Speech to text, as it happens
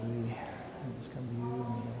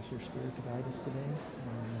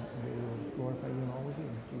pray you and all with you.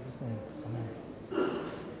 In Jesus' name, amen.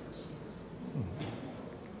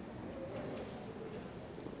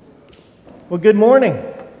 Well, good morning.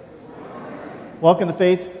 Welcome to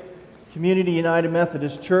Faith Community United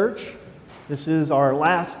Methodist Church. This is our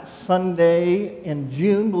last Sunday in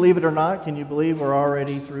June, believe it or not. Can you believe we're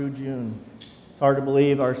already through June? It's hard to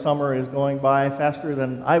believe our summer is going by faster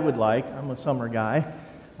than I would like. I'm a summer guy.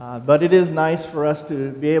 But it is nice for us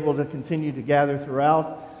to be able to continue to gather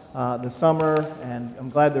throughout the summer, and I'm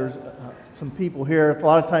glad there's some people here. A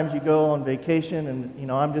lot of times you go on vacation,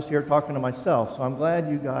 and I'm just here talking to myself, so I'm glad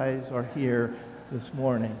you guys are here this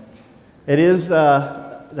morning. It is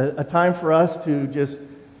a time for us to just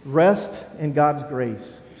rest in God's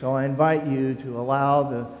grace, so I invite you to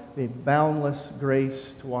allow the boundless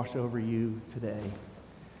grace to wash over you today.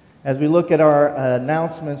 As we look at our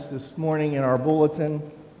announcements this morning in our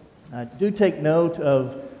bulletin, do take note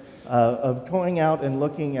of going out and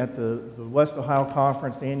looking at the West Ohio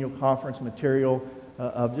Conference, the annual conference material,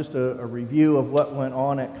 of just a review of what went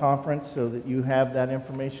on at conference so that you have that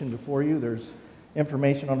information before you. There's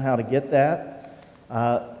information on how to get that.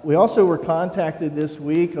 We also were contacted this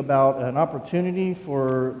week about an opportunity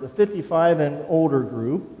for the 55 and older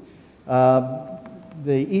group.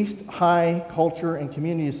 The East High Culture and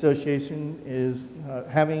Community Association is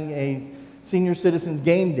having a Senior Citizens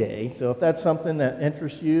Game Day. So if that's something that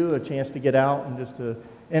interests you, a chance to get out and just to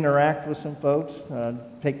interact with some folks,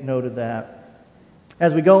 take note of that.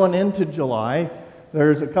 As we go on into July,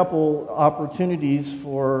 there's a couple opportunities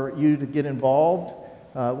for you to get involved.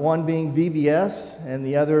 One being VBS and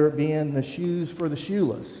the other being the Shoes for the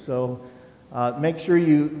Shoeless. So make sure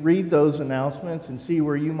you read those announcements and see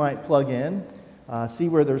where you might plug in, see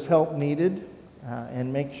where there's help needed,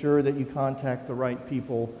 and make sure that you contact the right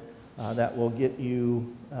people that will get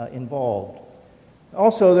you involved.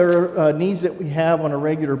 Also, there are needs that we have on a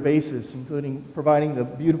regular basis, including providing the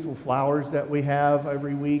beautiful flowers that we have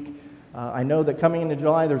every week. I know that coming into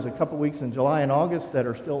July, there's a couple weeks in July and August that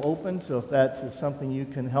are still open, so if that is something you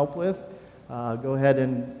can help with, go ahead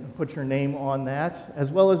and put your name on that, as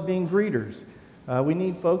well as being greeters. We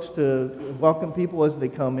need folks to welcome people as they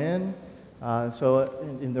come in.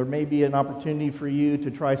 And there may be an opportunity for you to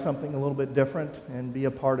try something a little bit different and be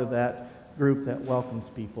a part of that group that welcomes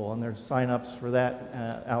people. And there's sign-ups for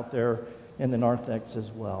that out there in the narthex as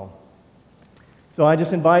well. So I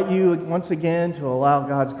just invite you once again to allow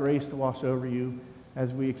God's grace to wash over you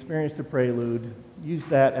as we experience the prelude. Use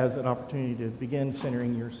that as an opportunity to begin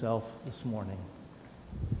centering yourself this morning.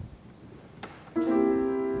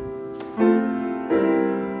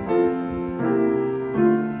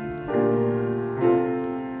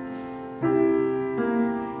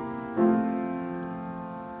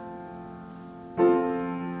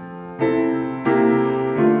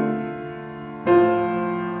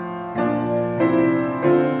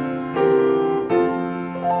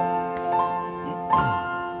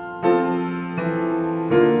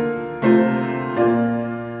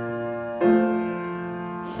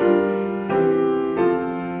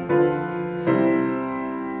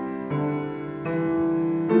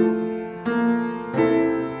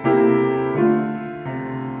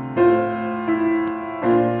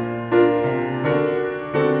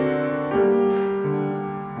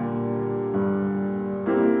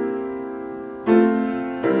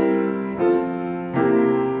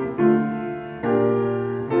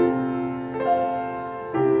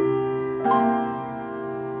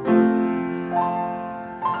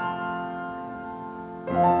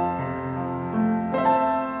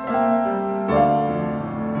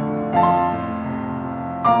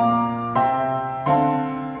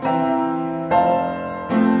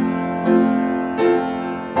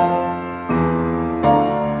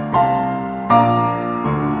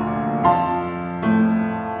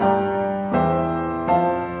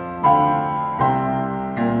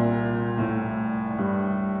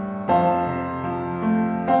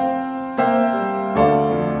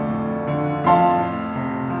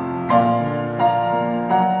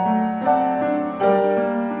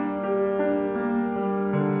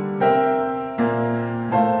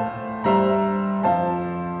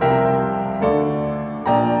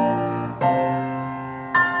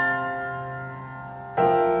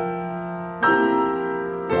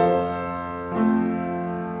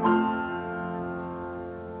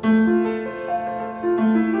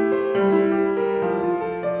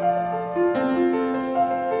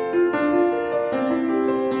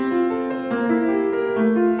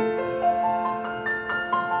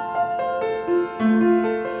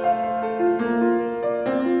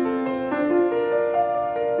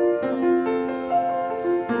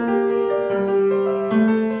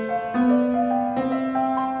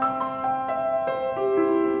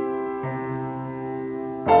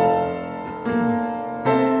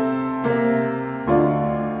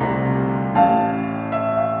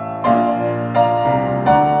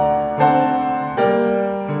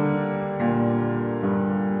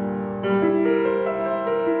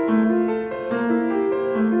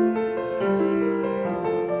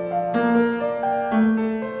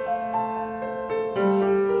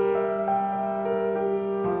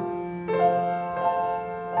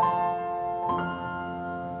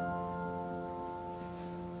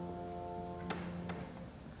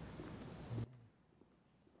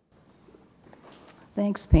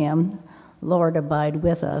 Thanks, Pam. Lord, abide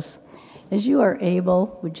with us. As you are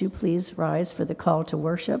able, would you please rise for the call to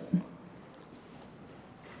worship?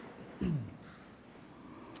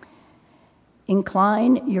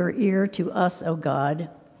 Incline your ear to us, O God.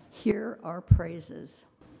 Hear our praises.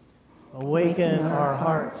 Awaken our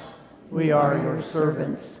hearts. We are your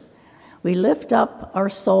servants. We lift up our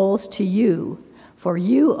souls to you, for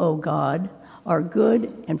you, O God, are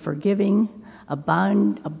good and forgiving,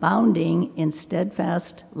 abounding in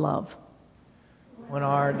steadfast love. When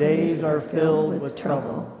our days are filled with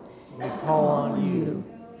trouble, we call on you,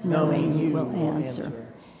 knowing you will answer.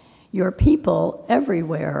 Your people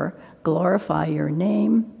everywhere glorify your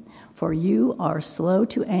name, for you are slow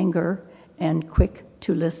to anger and quick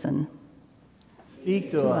to listen.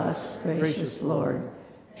 Speak to us, gracious Lord,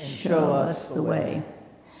 and show us the way.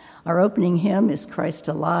 Our opening hymn is Christ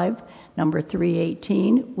Alive, number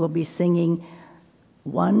 318. We'll be singing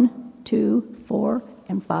 1, 2, 4,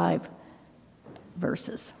 and 5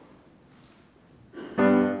 verses.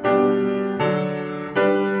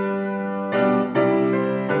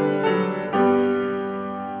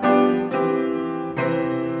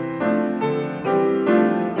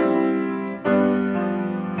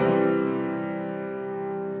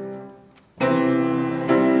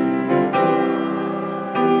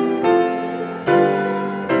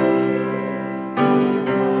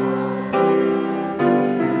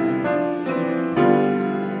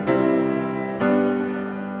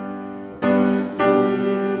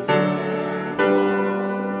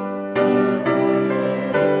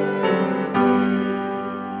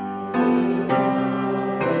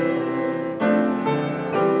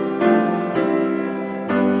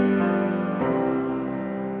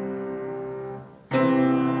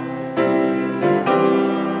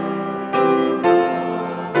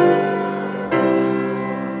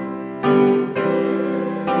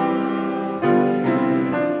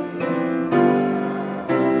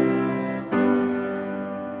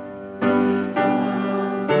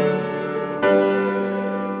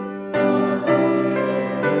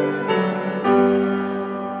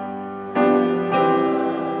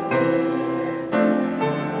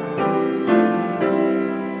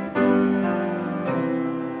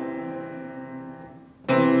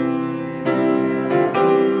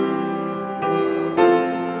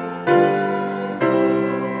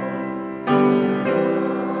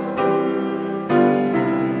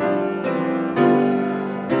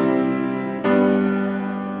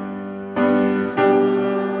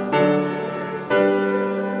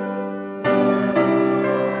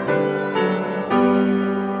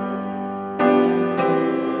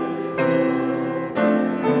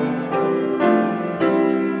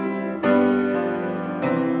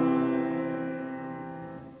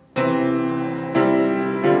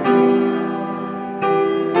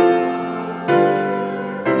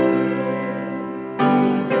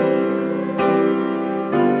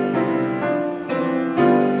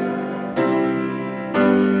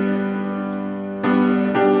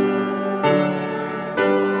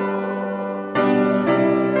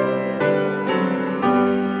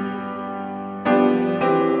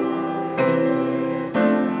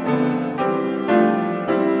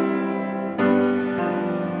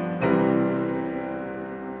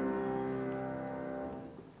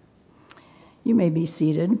 You may be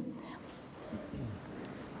seated.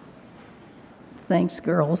 Thanks,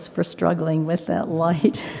 girls, for struggling with that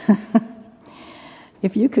light.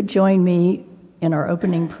 If you could join me in our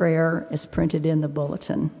opening prayer as printed in the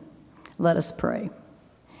bulletin. Let us pray.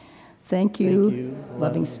 Thank you,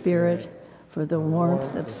 loving Spirit, for the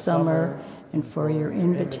warmth of summer and for your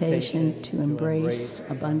invitation to embrace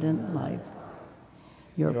abundant life.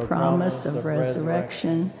 Your promise of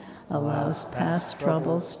resurrection allows past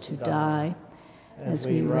troubles to die as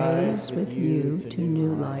we rise with you to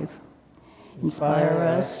new life. Inspire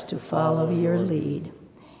us to follow your lead,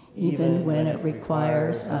 even when it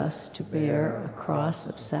requires us to bear a cross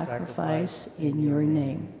of sacrifice in your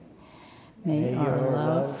name. May our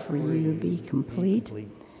love for you be complete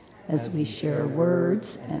as we share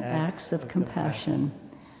words and acts of compassion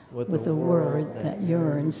with a world that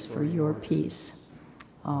yearns for your peace.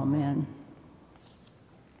 Amen.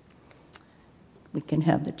 We can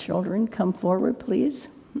have the children come forward, please.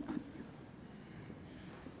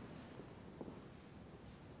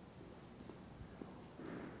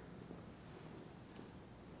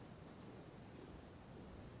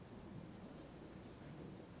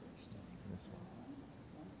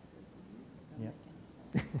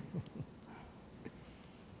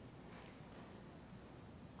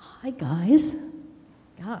 Hi, guys.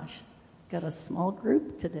 Gosh, got a small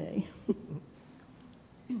group today.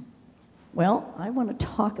 Well, I want to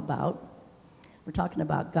talk about We're talking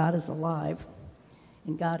about God is alive,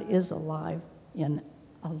 and God is alive in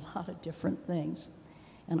a lot of different things.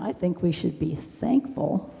 And I think we should be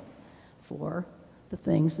thankful for the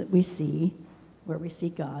things that we see where we see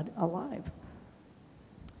God alive.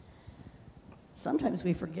 Sometimes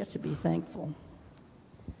we forget to be thankful.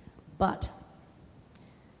 But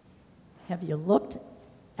have you looked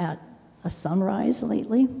at a sunrise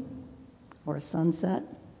lately or a sunset?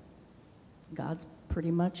 God's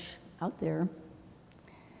pretty much out there.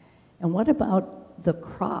 And what about the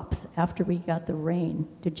crops after we got the rain?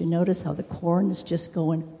 Did you notice how the corn is just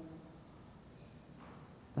going?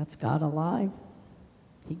 That's God alive.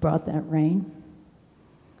 He brought that rain.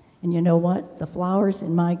 And you know what? The flowers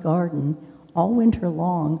in my garden all winter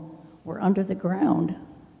long were under the ground.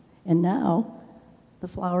 And now the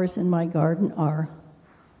flowers in my garden are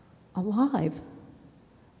alive.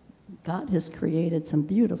 God has created some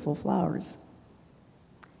beautiful flowers.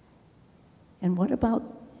 And what about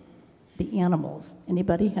the animals?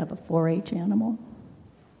 Anybody have a 4-H animal?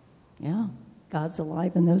 Yeah, God's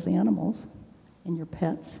alive in those animals and your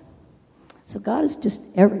pets. So God is just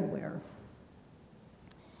everywhere.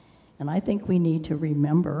 And I think we need to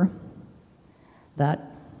remember that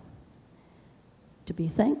to be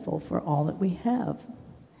thankful for all that we have.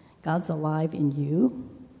 God's alive in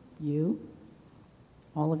you,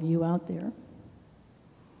 all of you out there.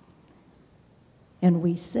 And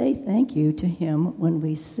we say thank you to him when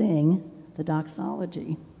we sing the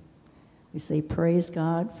doxology. We say, praise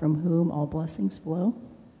God from whom all blessings flow.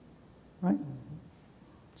 Right?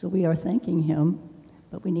 So we are thanking him,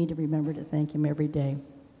 but we need to remember to thank him every day.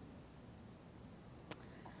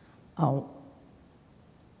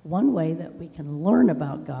 One way that we can learn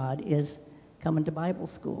about God is coming to Bible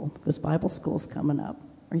school, because Bible school's coming up.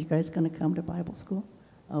 Are you guys going to come to Bible school?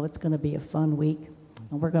 Oh, it's going to be a fun week,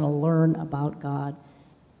 and we're going to learn about God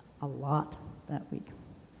a lot that week.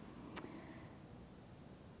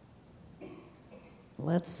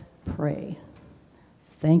 Let's pray.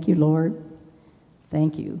 Thank you, Lord.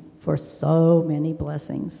 Thank you for so many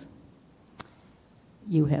blessings.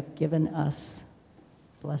 You have given us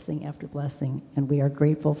blessing after blessing, and we are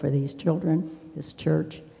grateful for these children, this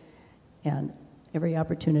church, and every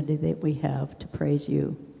opportunity that we have to praise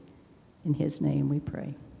you. In his name we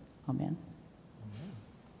pray. Amen.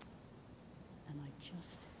 And I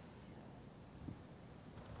just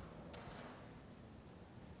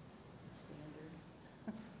standard.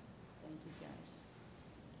 Thank you, guys.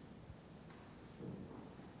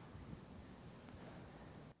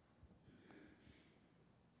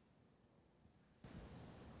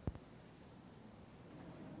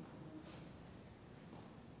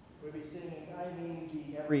 We'll be singing I Need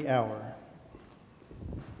Thee Every Hour.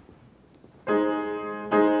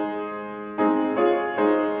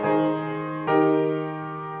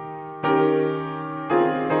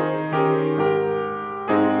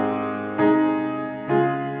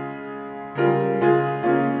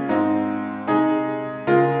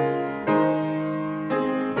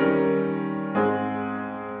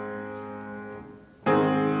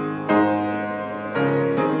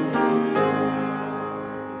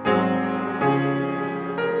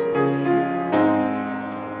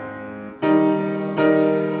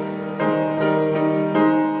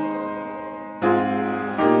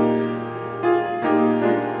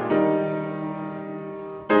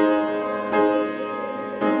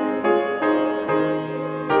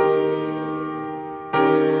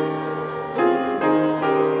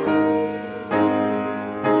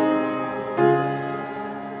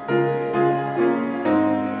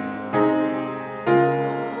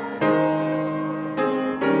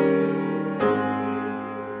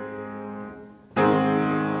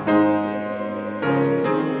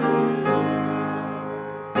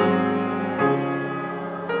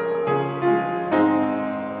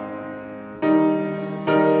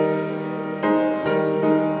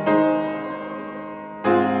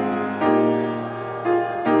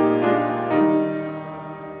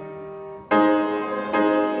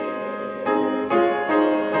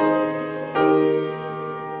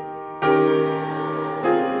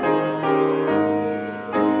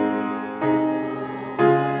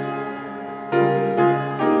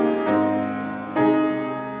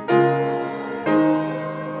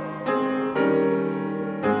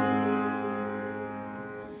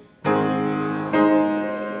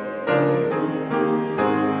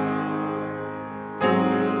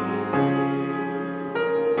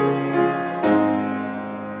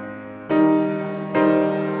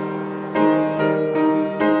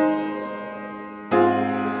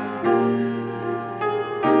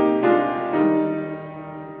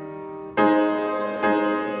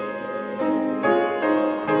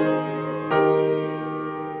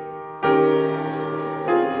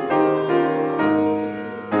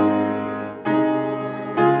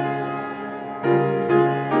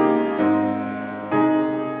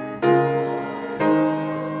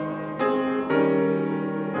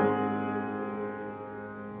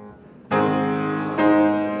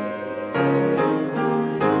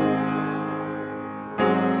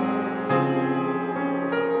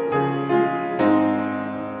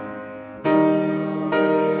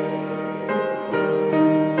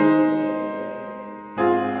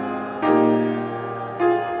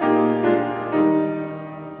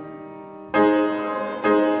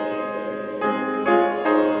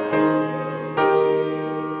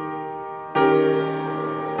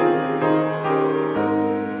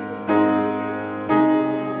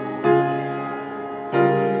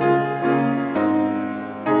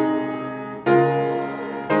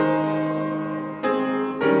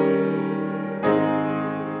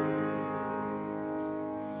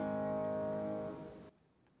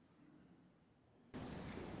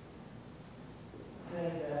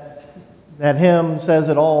 That hymn says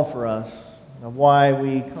it all for us of why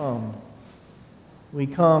we come. We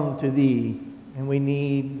come to Thee, and we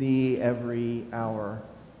need Thee every hour.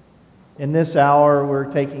 In this hour,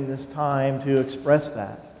 we're taking this time to express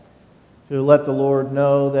that, to let the Lord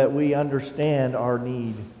know that we understand our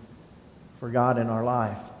need for God in our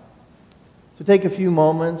life. So take a few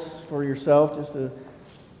moments for yourself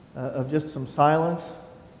of just some silence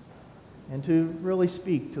and to really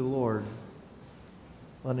speak to the Lord,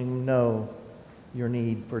 letting Him know your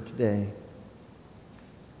need for today.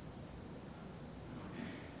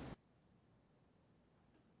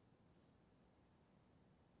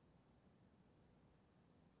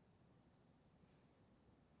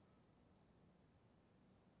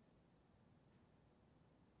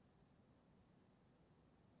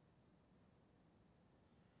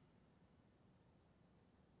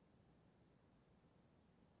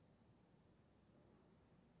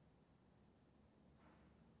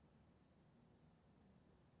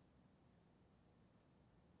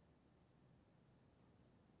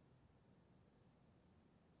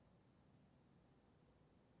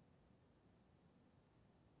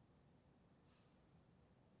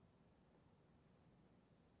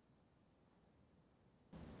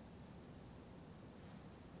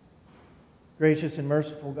 Gracious and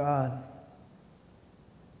merciful God,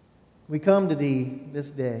 we come to Thee this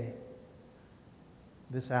day,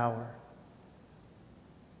 this hour.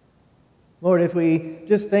 Lord, if we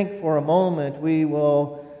just think for a moment, we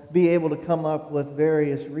will be able to come up with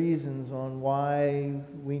various reasons on why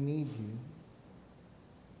we need You.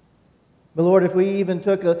 But Lord, if we even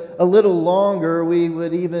took a little longer, we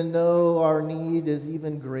would even know our need is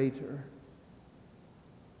even greater.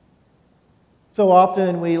 So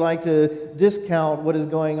often we like to discount what is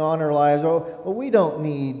going on in our lives. Oh, well, we don't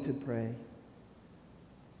need to pray.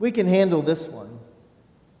 We can handle this one.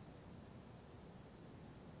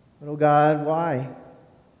 But oh God, why?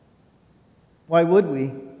 Why would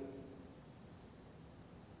we?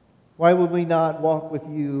 Why would we not walk with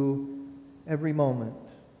You every moment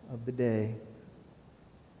of the day?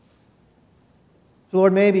 So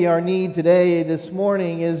Lord, maybe our need today, this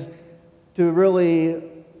morning, is to really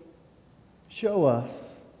show us,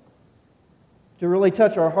 to really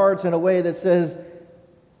touch our hearts in a way that says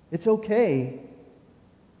it's okay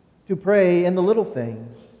to pray in the little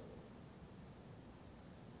things.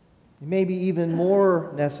 It may be even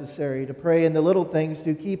more necessary to pray in the little things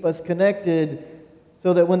to keep us connected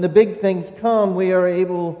so that when the big things come, we are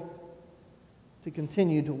able to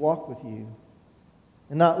continue to walk with You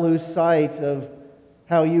and not lose sight of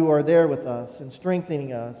how You are there with us and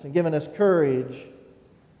strengthening us and giving us courage,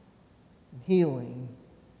 healing.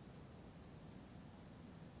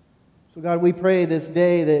 So God, we pray this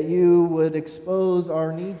day that You would expose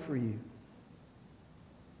our need for You,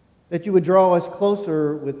 that You would draw us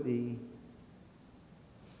closer with Thee,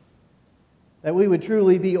 that we would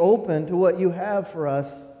truly be open to what You have for us,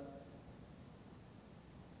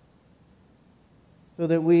 so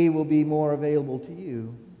that we will be more available to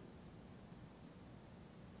You.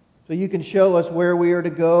 So You can show us where we are to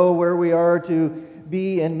go, where we are to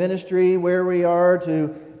be in ministry, where we are to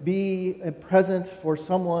be a present for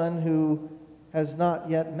someone who has not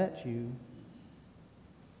yet met You.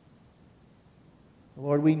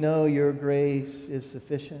 Lord, we know Your grace is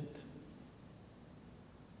sufficient.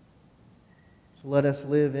 So let us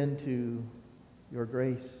live into Your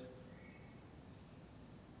grace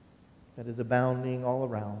that is abounding all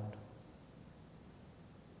around.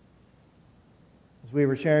 As we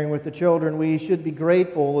were sharing with the children, we should be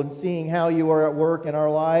grateful in seeing how You are at work in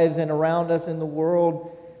our lives and around us in the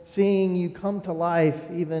world, seeing You come to life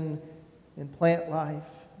even in plant life,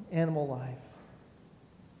 animal life,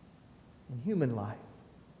 and human life.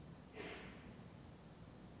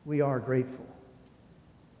 We are grateful.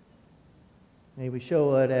 May we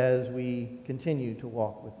show it as we continue to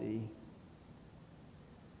walk with Thee.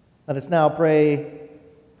 Let us now pray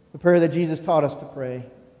the prayer that Jesus taught us to pray,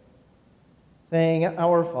 saying,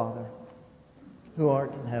 Our Father, who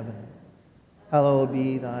art in heaven, hallowed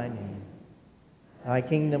be Thy name. Thy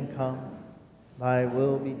kingdom come, Thy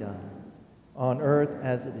will be done, on earth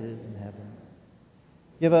as it is in heaven.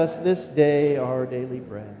 Give us this day our daily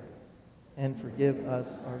bread, and forgive us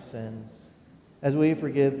our sins, as we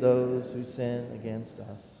forgive those who sin against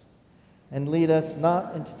us. And lead us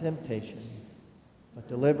not into temptation, but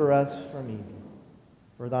deliver us from evil.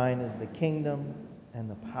 For Thine is the kingdom, and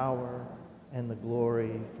the power, and the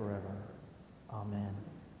glory forever. Amen.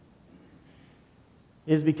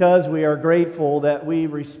 It is because we are grateful that we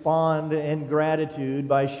respond in gratitude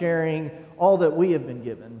by sharing all that we have been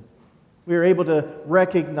given. We are able to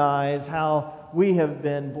recognize how we have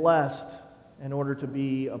been blessed in order to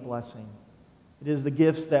be a blessing. It is the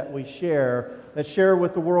gifts that we share, that share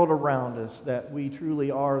with the world around us, that we truly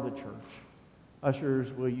are the church.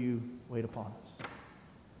 Ushers, will you wait upon us?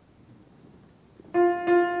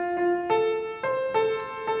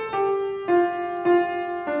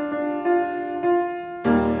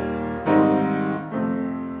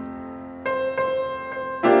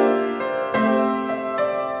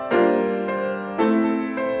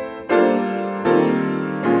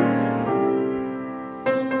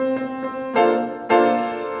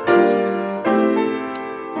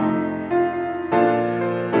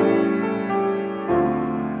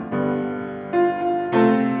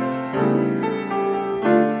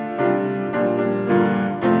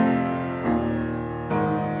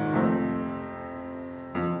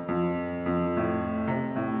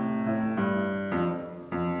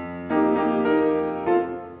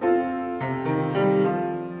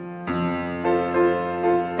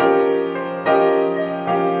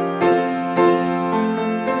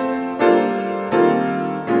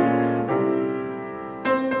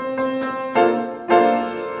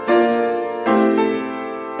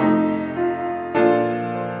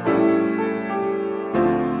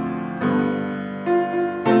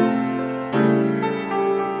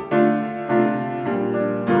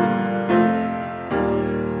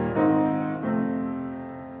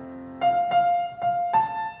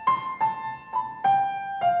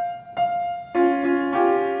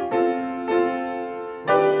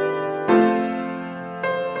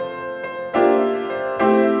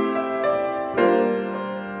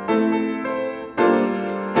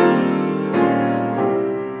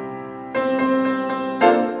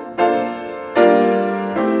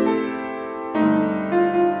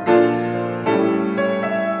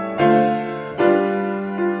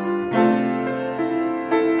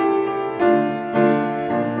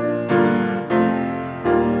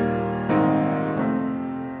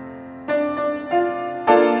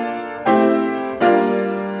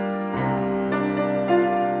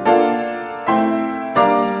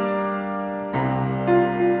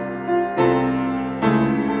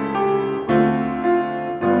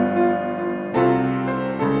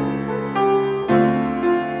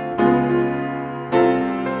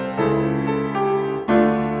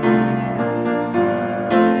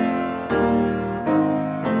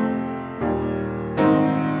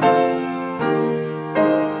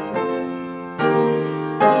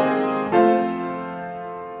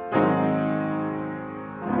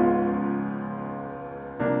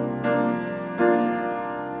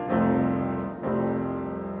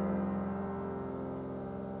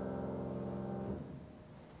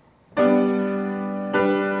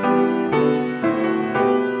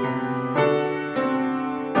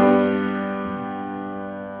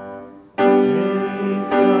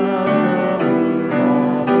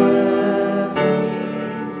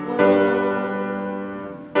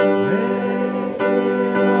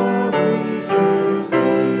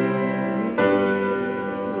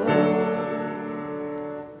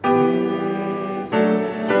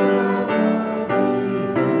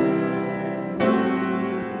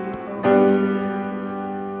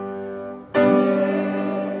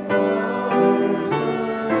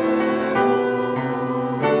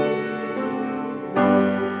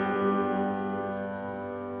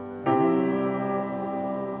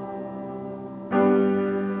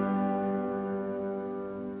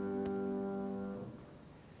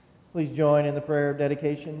 Please join in the prayer of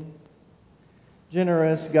dedication.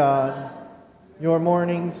 Generous God, your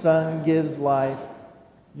morning sun gives life,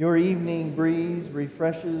 your evening breeze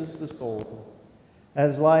refreshes the soul.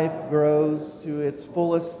 As life grows to its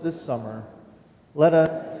fullest this summer, let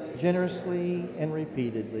us generously and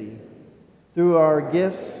repeatedly, through our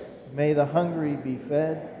gifts, may the hungry be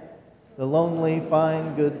fed, the lonely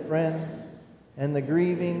find good friends, and the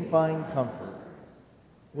grieving find comfort.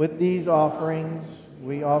 With these offerings,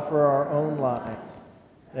 we offer our own lives,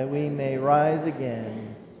 that we may rise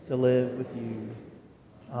again to live with you.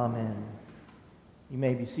 Amen. You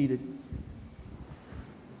may be seated.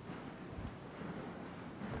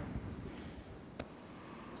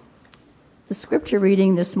 The scripture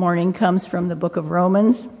reading this morning comes from the book of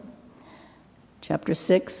Romans, chapter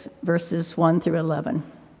 6, verses 1 through 11.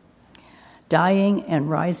 Dying and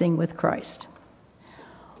rising with Christ.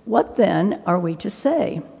 What then are we to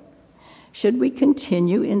say? Should we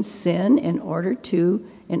continue in sin in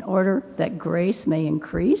order that grace may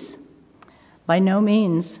increase? By no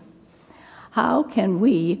means. How can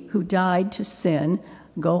we who died to sin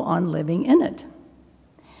go on living in it?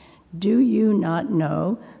 Do you not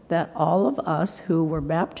know that all of us who were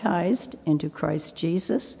baptized into Christ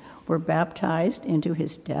Jesus were baptized into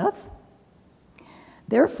his death?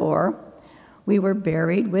 Therefore, We were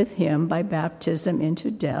buried with him by baptism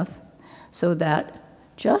into death, so that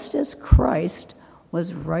just as Christ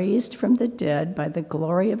was raised from the dead by the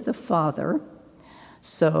glory of the Father,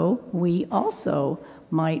 so we also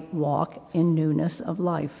might walk in newness of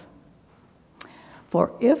life.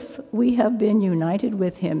 For if we have been united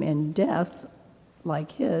with him in death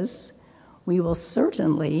like his, we will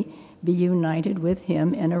certainly be united with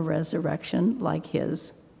him in a resurrection like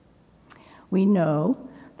his. We know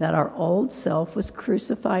that our old self was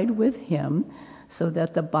crucified with him so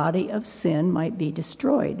that the body of sin might be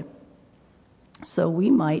destroyed, so we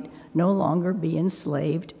might no longer be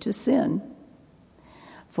enslaved to sin.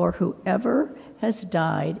 For whoever has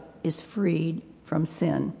died is freed from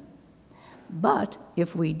sin. But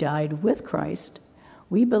if we died with Christ,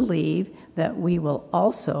 we believe that we will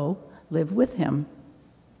also live with him.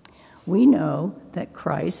 We know that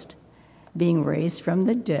Christ, being raised from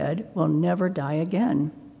the dead, will never die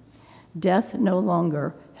again. Death no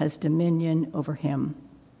longer has dominion over him.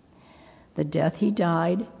 The death he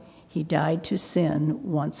died to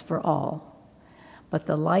sin once for all. But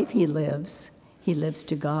the life he lives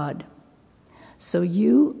to God. So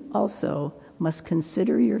you also must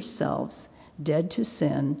consider yourselves dead to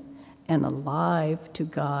sin and alive to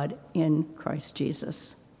God in Christ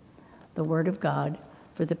Jesus. The word of God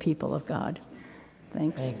for the people of God.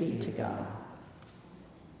 Thanks be to God.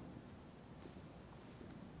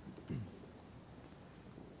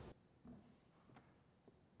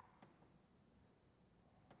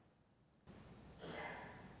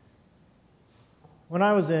 When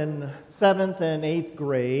I was in 7th and 8th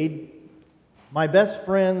grade, my best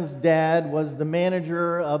friend's dad was the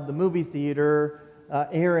manager of the movie theater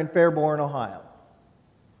here in Fairborn, Ohio.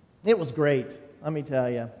 It was great, let me tell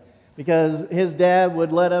you, because his dad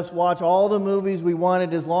would let us watch all the movies we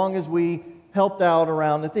wanted as long as we helped out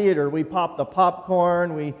around the theater. We popped the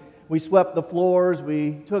popcorn, we swept the floors,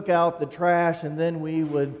 we took out the trash, and then we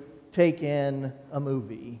would take in a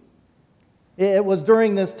movie. It was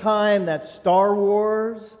during this time that Star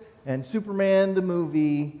Wars and Superman the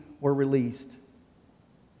movie were released.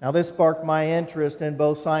 Now, this sparked my interest in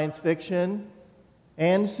both science fiction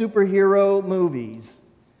and superhero movies.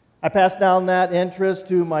 I passed down that interest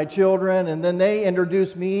to my children, and then they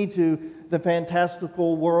introduced me to the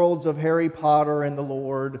fantastical worlds of Harry Potter and the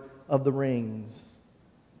Lord of the Rings.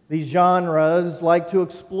 These genres like to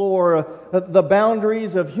explore the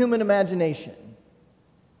boundaries of human imagination.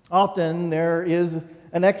 Often there is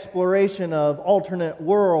an exploration of alternate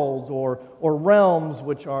worlds or realms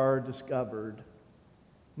which are discovered.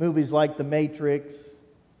 Movies like The Matrix,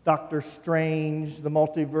 Doctor Strange, The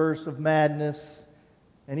Multiverse of Madness,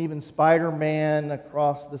 and even Spider-Man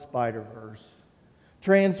Across the Spider-Verse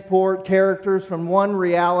transport characters from one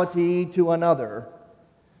reality to another.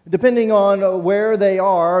 Depending on where they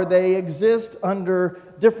are, they exist under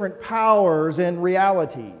different powers and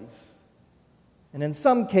realities. And in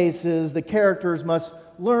some cases, the characters must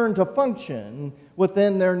learn to function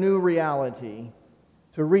within their new reality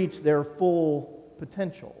to reach their full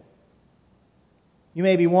potential. You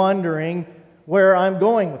may be wondering where I'm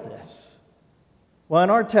going with this. Well, in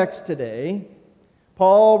our text today,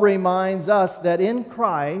 Paul reminds us that in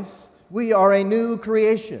Christ, we are a new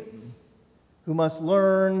creation who must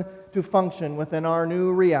learn to function within our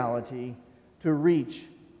new reality to reach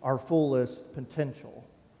our fullest potential.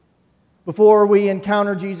 Before we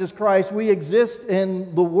encounter Jesus Christ, we exist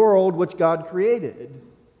in the world which God created,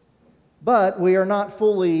 but we are not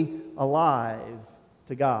fully alive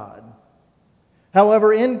to God.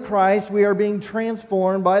 However, in Christ, we are being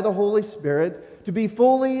transformed by the Holy Spirit to be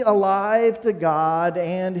fully alive to God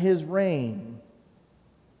and His reign.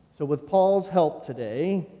 So with Paul's help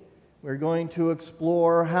today, we're going to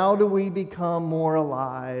explore how do we become more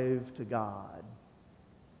alive to God.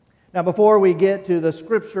 Now, before we get to the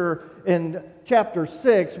scripture in chapter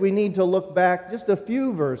 6, we need to look back just a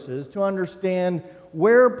few verses to understand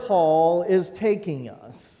where Paul is taking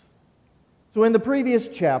us. So in the previous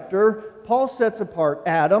chapter, Paul sets apart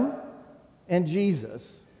Adam and Jesus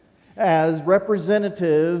as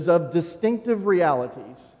representatives of distinctive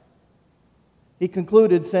realities. He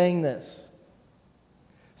concluded saying this: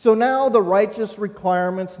 "So now the righteous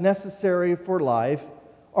requirements necessary for life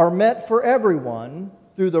are met for everyone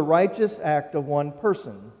through the righteous act of one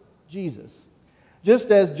person, Jesus.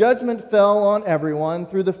 Just as judgment fell on everyone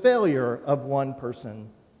through the failure of one person,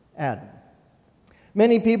 Adam.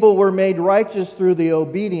 Many people were made righteous through the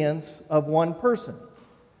obedience of one person,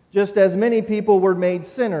 just as many people were made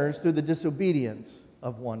sinners through the disobedience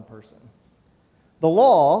of one person. The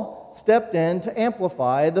law stepped in to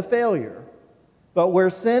amplify the failure, but where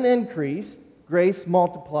sin increased, grace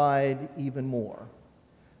multiplied even more.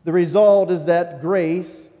 The result is that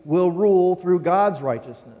grace will rule through God's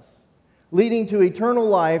righteousness, leading to eternal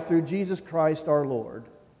life through Jesus Christ our Lord,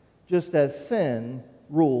 just as sin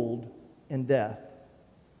ruled in death.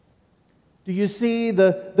 Do you see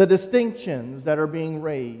the distinctions that are being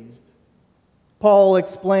raised? Paul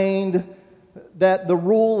explained that the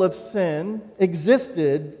rule of sin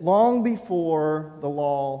existed long before the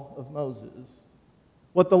law of Moses.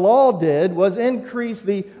 What the law did was increase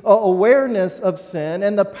the awareness of sin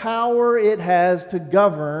and the power it has to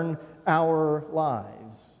govern our lives.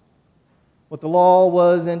 What the law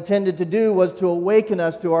was intended to do was to awaken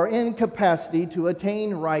us to our incapacity to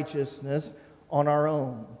attain righteousness on our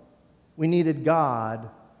own. We needed God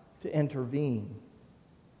to intervene.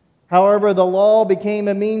 However, the law became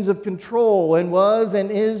a means of control and was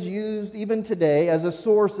and is used even today as a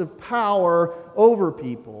source of power over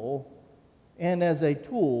people and as a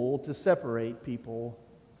tool to separate people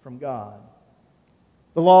from God.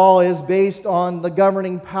 The law is based on the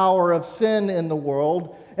governing power of sin in the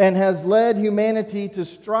world and has led humanity to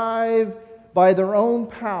strive by their own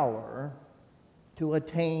power to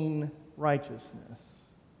attain righteousness.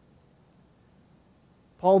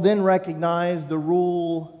 Paul then recognized the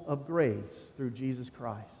rule of grace through Jesus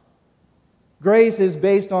Christ. Grace is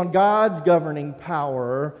based on God's governing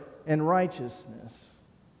power and righteousness.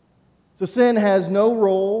 So sin has no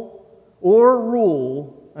role or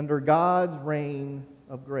rule under God's reign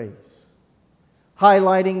of grace.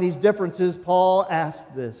 Highlighting these differences, Paul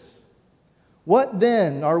asked this: "What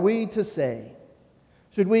then are we to say?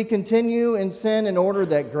 Should we continue in sin in order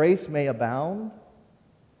that grace may abound?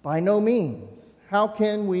 By no means. How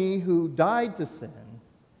can we who died to sin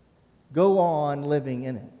go on living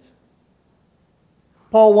in it?"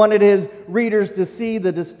 Paul wanted his readers to see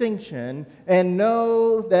the distinction and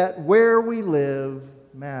know that where we live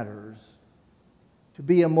matters. To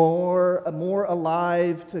be more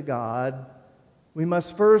alive to God, we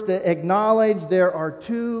must first acknowledge there are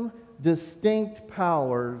two distinct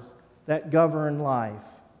powers that govern life: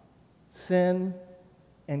 sin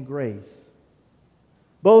and grace.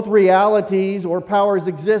 Both realities or powers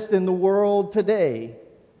exist in the world today.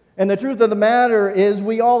 And the truth of the matter is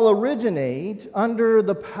we all originate under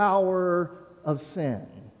the power of sin.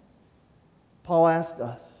 Paul asked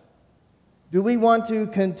us, do we want to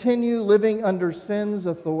continue living under sin's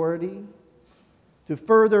authority to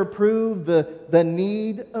further prove the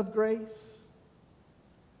need of grace?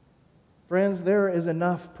 Friends, there is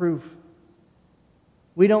enough proof.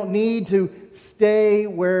 We don't need to stay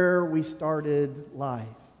where we started life.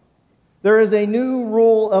 There is a new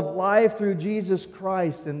rule of life through Jesus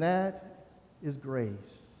Christ, and that is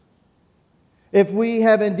grace. If we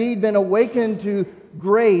have indeed been awakened to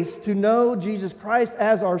grace, to know Jesus Christ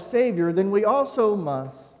as our Savior, then we also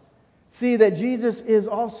must see that Jesus is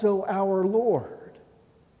also our Lord.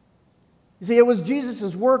 You see, it was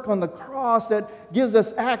Jesus' work on the cross that gives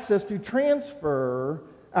us access to transfer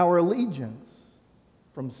our allegiance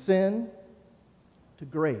from sin to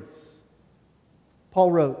grace.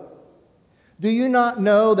 Paul wrote, "Do you not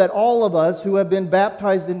know that all of us who have been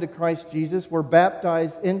baptized into Christ Jesus were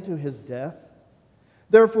baptized into His death?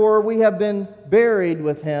 Therefore we have been buried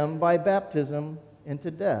with Him by baptism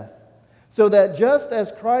into death, so that just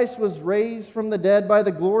as Christ was raised from the dead by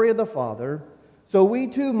the glory of the Father, so we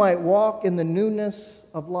too might walk in the newness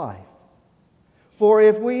of life. For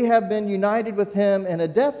if we have been united with Him in a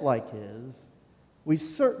death like His, we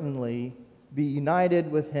certainly be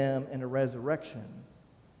united with Him in a resurrection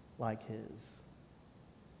like His."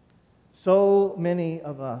 So many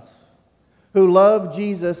of us who love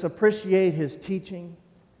Jesus appreciate His teaching,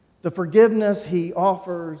 the forgiveness He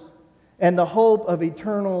offers, and the hope of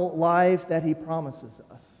eternal life that He promises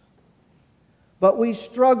us. But we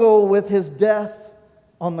struggle with His death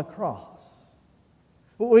on the cross.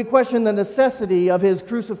 We question the necessity of His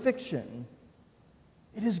crucifixion.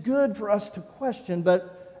 It is good for us to question,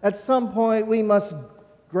 but at some point we must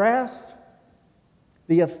grasp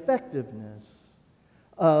the effectiveness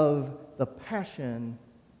of the passion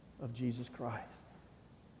of Jesus Christ.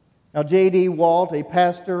 Now, J.D. Walt, a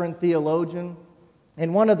pastor and theologian,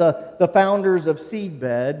 and one of the founders of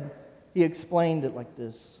Seedbed, he explained it like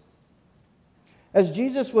this: "As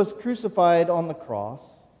Jesus was crucified on the cross,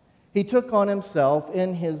 He took on Himself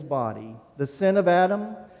in His body the sin of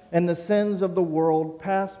Adam and the sins of the world,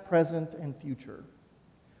 past, present, and future.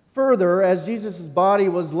 Further, as Jesus' body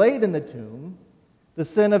was laid in the tomb, the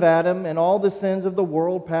sin of Adam and all the sins of the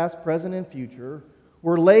world, past, present, and future,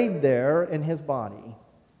 were laid there in His body.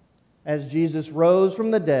 As Jesus rose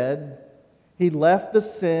from the dead, He left the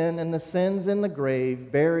sin and the sins in the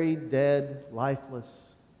grave, buried, dead, lifeless,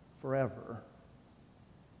 forever."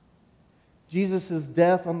 Jesus'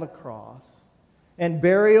 death on the cross and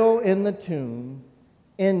burial in the tomb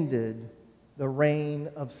ended the reign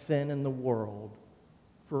of sin in the world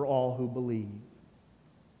for all who believe.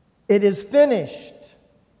 It is finished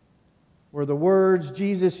were the words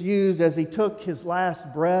Jesus used as he took his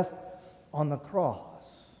last breath on the cross.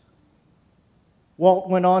 Walt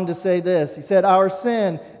went on to say this. He said, "Our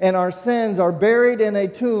sin and our sins are buried in a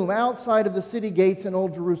tomb outside of the city gates in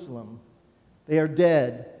Old Jerusalem. They are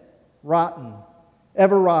dead, rotten,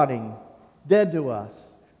 ever rotting, dead to us,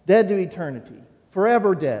 dead to eternity,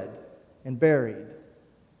 forever dead and buried.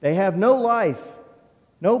 They have no life,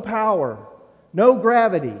 no power, no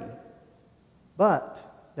gravity, but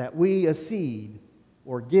that we accede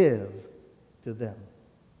or give to them."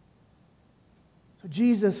 So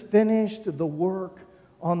Jesus finished the work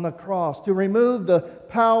on the cross to remove the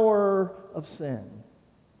power of sin.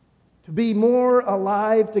 To be more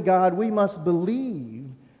alive to God, we must believe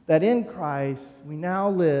that in Christ we now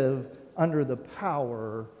live under the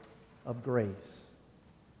power of grace.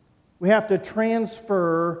 We have to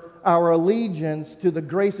transfer our allegiance to the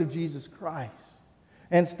grace of Jesus Christ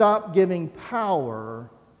and stop giving power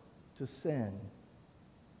to sin.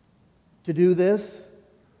 To do this,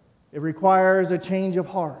 it requires a change of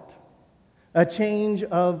heart, a change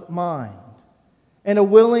of mind, and a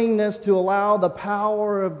willingness to allow the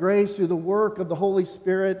power of grace through the work of the Holy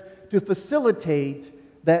Spirit to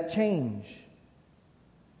facilitate that change.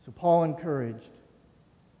 So Paul encouraged,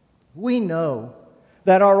 "We know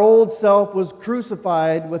that our old self was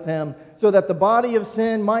crucified with him so that the body of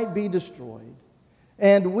sin might be destroyed,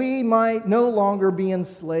 and we might no longer be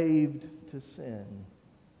enslaved to sin.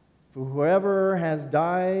 For whoever has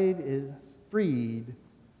died is freed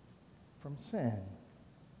from sin."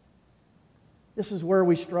 This is where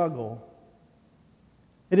we struggle.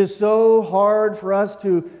 It is so hard for us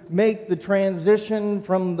to make the transition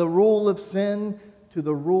from the rule of sin to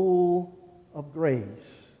the rule of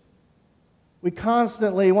grace. We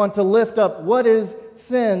constantly want to lift up what is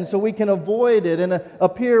sin so we can avoid it and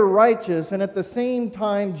appear righteous, and at the same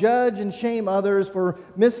time judge and shame others for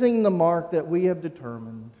missing the mark that we have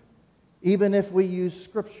determined, even if we use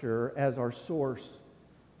Scripture as our source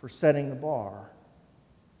for setting the bar.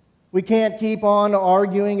 We can't keep on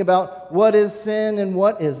arguing about what is sin and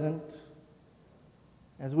what isn't.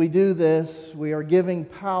 As we do this, we are giving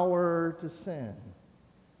power to sin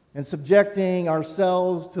and subjecting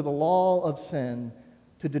ourselves to the law of sin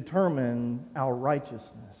to determine our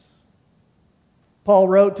righteousness. Paul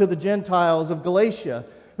wrote to the Gentiles of Galatia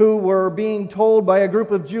who were being told by a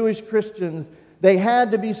group of Jewish Christians they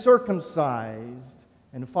had to be circumcised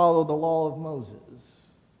and follow the law of Moses,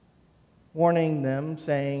 warning them,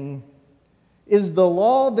 saying, "Is the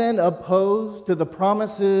law then opposed to the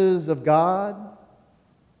promises of God?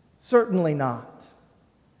 Certainly not.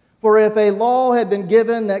 For if a law had been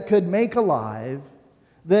given that could make alive,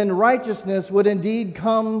 then righteousness would indeed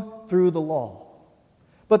come through the law.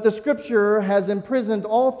 But the Scripture has imprisoned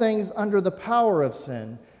all things under the power of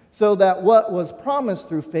sin, so that what was promised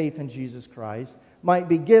through faith in Jesus Christ might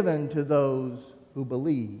be given to those who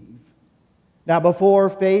believe. Now before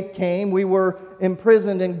faith came, we were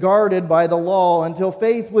imprisoned and guarded by the law until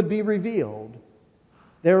faith would be revealed.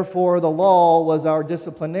 Therefore the law was our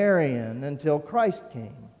disciplinarian until Christ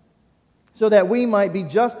came, so that we might be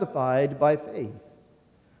justified by faith.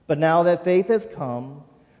 But now that faith has come,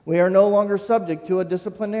 we are no longer subject to a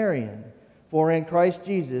disciplinarian, for in Christ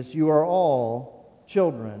Jesus you are all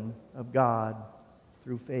children of God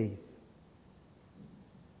through faith."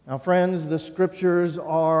 Now, friends, the Scriptures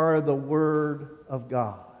are the Word of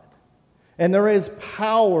God. And there is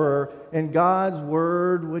power in God's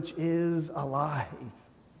Word which is alive.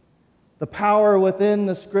 The power within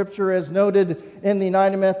the Scripture, as noted in the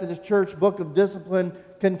United Methodist Church Book of Discipline,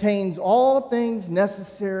 contains all things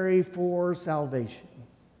necessary for salvation.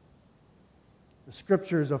 The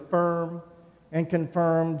Scriptures affirm and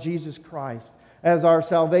confirm Jesus Christ as our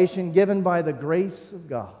salvation given by the grace of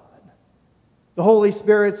God. The Holy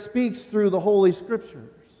Spirit speaks through the Holy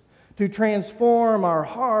Scriptures to transform our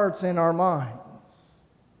hearts and our minds.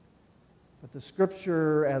 But the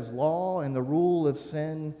Scripture as law and the rule of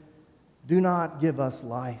sin do not give us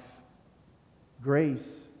life. Grace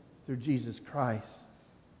through Jesus Christ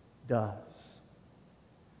does.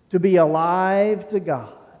 To be alive to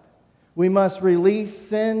God, we must release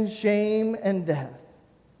sin, shame, and death.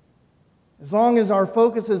 As long as our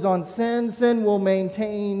focus is on sin, sin will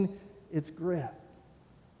maintain its grip.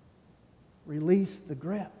 Release the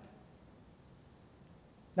grip.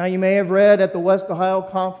 Now, you may have read at the West Ohio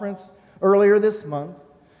Conference earlier this month,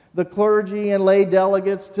 the clergy and lay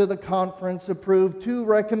delegates to the conference approved 2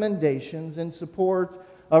 recommendations in support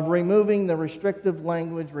of removing the restrictive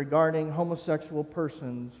language regarding homosexual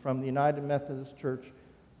persons from the United Methodist Church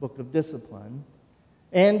Book of Discipline,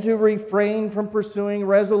 and to refrain from pursuing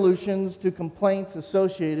resolutions to complaints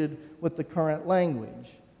associated with the current language.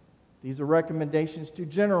 These are recommendations to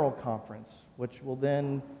General Conference, which will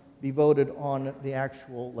then be voted on the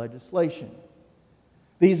actual legislation.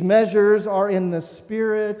 These measures are in the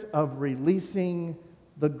spirit of releasing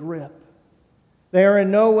the grip. They are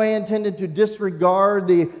in no way intended to disregard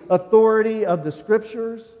the authority of the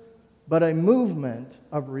Scriptures, but a movement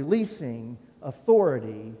of releasing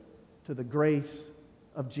authority to the grace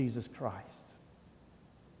of Jesus Christ.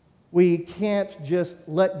 We can't just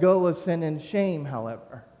let go of sin and shame,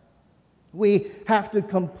 however. We have to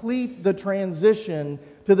complete the transition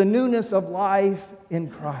to the newness of life in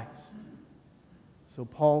Christ. So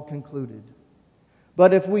Paul concluded,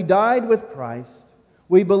 "But if we died with Christ,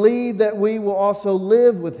 we believe that we will also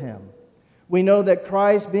live with Him. We know that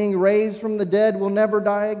Christ, being raised from the dead, will never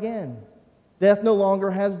die again. Death no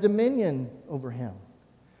longer has dominion over Him.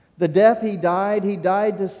 The death He died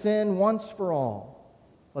to sin once for all.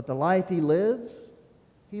 But the life He lives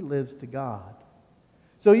to God.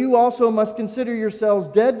 So you also must consider yourselves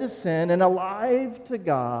dead to sin and alive to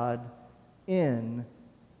God in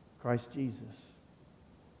Christ Jesus."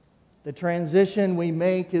 The transition we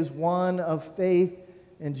make is one of faith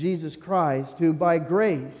in Jesus Christ, who by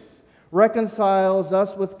grace reconciles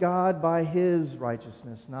us with God by His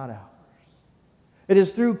righteousness, not ours. It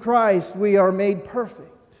is through Christ we are made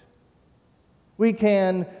perfect. We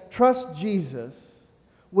can trust Jesus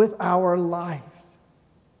with our life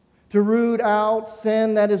to root out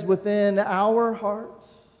sin that is within our hearts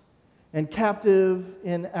and captive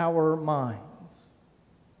in our minds.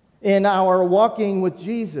 In our walking with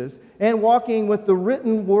Jesus and walking with the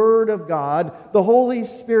written Word of God, the Holy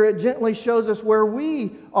Spirit gently shows us where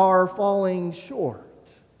we are falling short,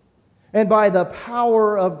 and by the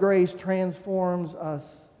power of grace transforms us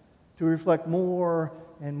to reflect more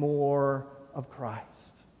and more of Christ.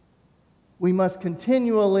 We must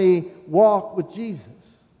continually walk with Jesus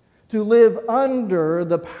to live under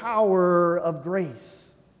the power of grace.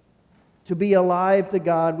 To be alive to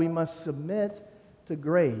God, we must submit to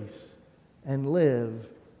grace and live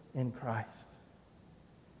in Christ.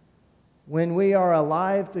 When we are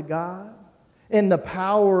alive to God in the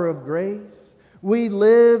power of grace, we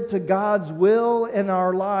live to God's will in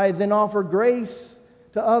our lives and offer grace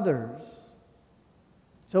to others.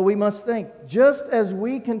 So we must think, just as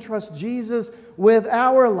we can trust Jesus with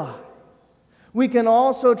our lives, we can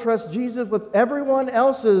also trust Jesus with everyone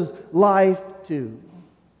else's life too.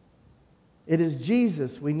 It is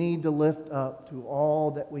Jesus we need to lift up to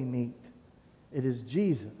all that we meet. It is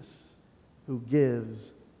Jesus who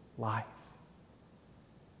gives life.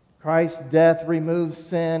 Christ's death removes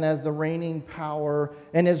sin as the reigning power,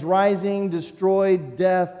 and His rising destroyed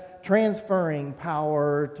death, transferring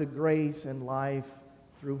power to grace and life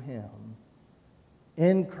through Him.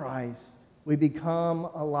 In Christ, we become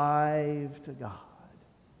alive to God.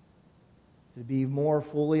 To be more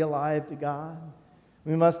fully alive to God,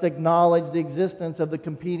 we must acknowledge the existence of the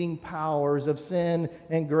competing powers of sin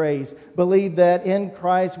and grace. Believe that in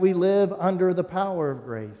Christ we live under the power of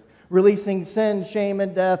grace, releasing sin, shame,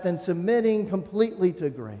 and death, and submitting completely to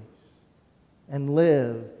grace, and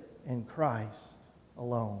live in Christ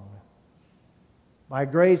alone. By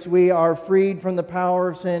grace we are freed from the power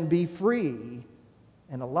of sin, be free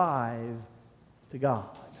and alive to God.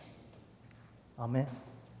 Amen.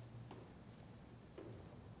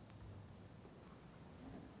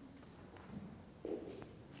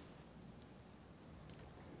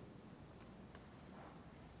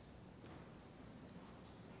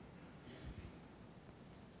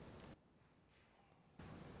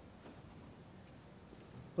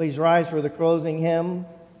 Please rise for the closing hymn,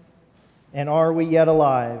 "And Are We Yet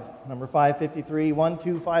Alive?" Number 553, 1,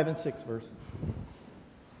 2, 5, and 6 verses.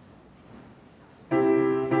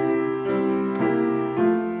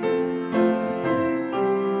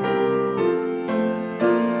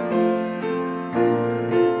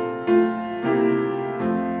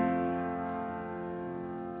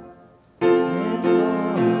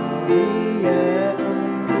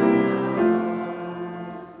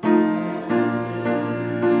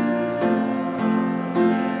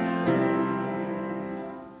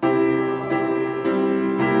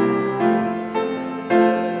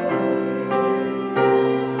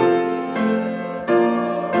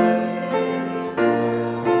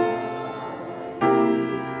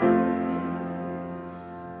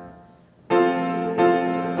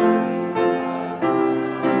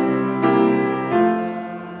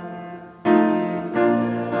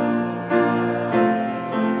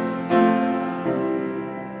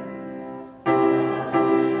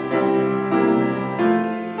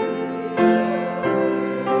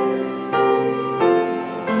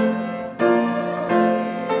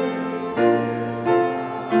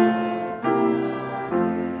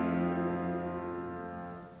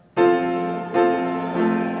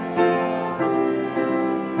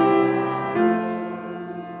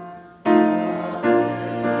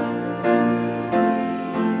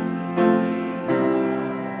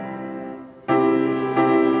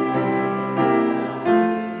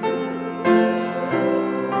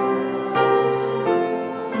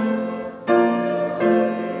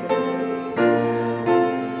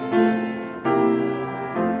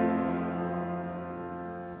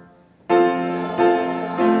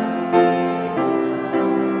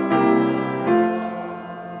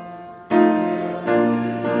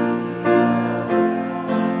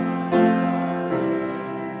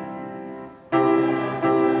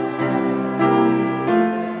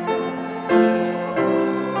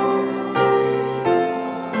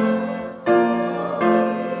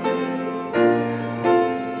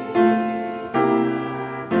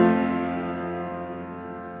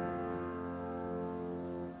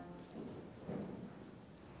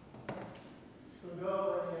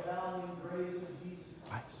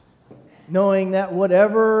 knowing that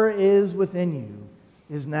whatever is within you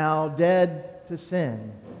is now dead to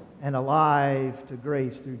sin and alive to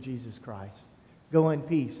grace through Jesus Christ. Go in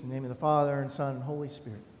peace in the name of the Father, and Son, and Holy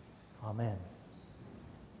Spirit. Amen.